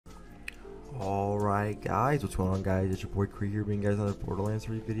Alright guys, what's going on guys? It's your boy Cree here bringing guys another Borderlands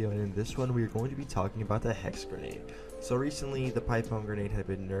 3 video, and in this one we are going to be talking about the Hex Grenade. So recently the pipe bomb grenade had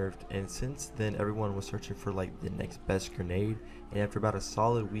been nerfed, and since then everyone was searching for like the next best grenade, and after about a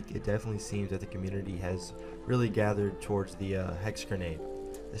solid week it definitely seems that the community has really gathered towards the Hex Grenade.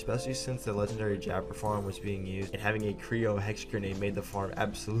 Especially since the legendary Jabber farm was being used, and having a Creo Hex Grenade made the farm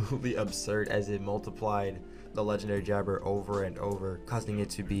absolutely absurd as it multiplied the legendary Jabber over and over, causing it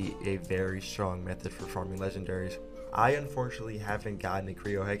to be a very strong method for farming legendaries. I unfortunately haven't gotten a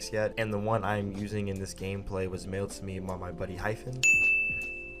Creo Hex yet, and the one I'm using in this gameplay was mailed to me by my buddy Hyphen.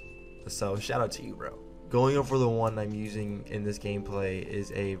 So shout out to you, bro. Going over the one I'm using in this gameplay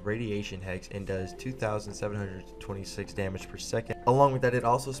is a radiation hex and does 2,726 damage per second. Along with that, it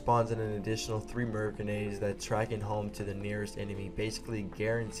also spawns in an additional 3 Merv grenades that track it home to the nearest enemy, basically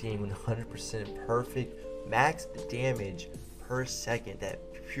guaranteeing 100% perfect max damage per second. That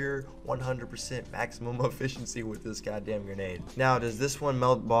pure 100% maximum efficiency with this goddamn grenade. Now, does this one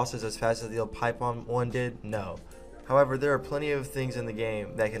melt bosses as fast as the old pipe bomb one did? No. However, there are plenty of things in the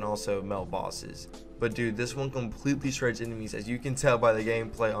game that can also melt bosses. But dude, this one completely shreds enemies, as you can tell by the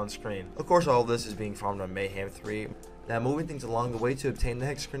gameplay on screen. Of course, all of this is being farmed on Mayhem 3. Now, moving things along, the way to obtain the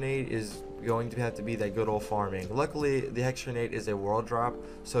Hex Grenade is going to have to be that good old farming. Luckily, the Hex Grenade is a world drop,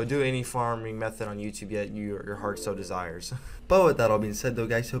 so do any farming method on YouTube that your heart so desires. But with that all being said though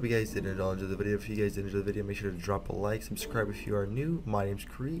guys, hope you guys did enjoy the video. If you guys did enjoy the video, make sure to drop a like, subscribe if you are new. My name's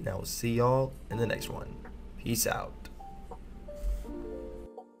Cree, and I will see y'all in the next one. Peace out.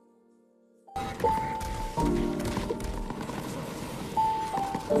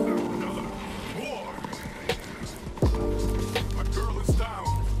 No.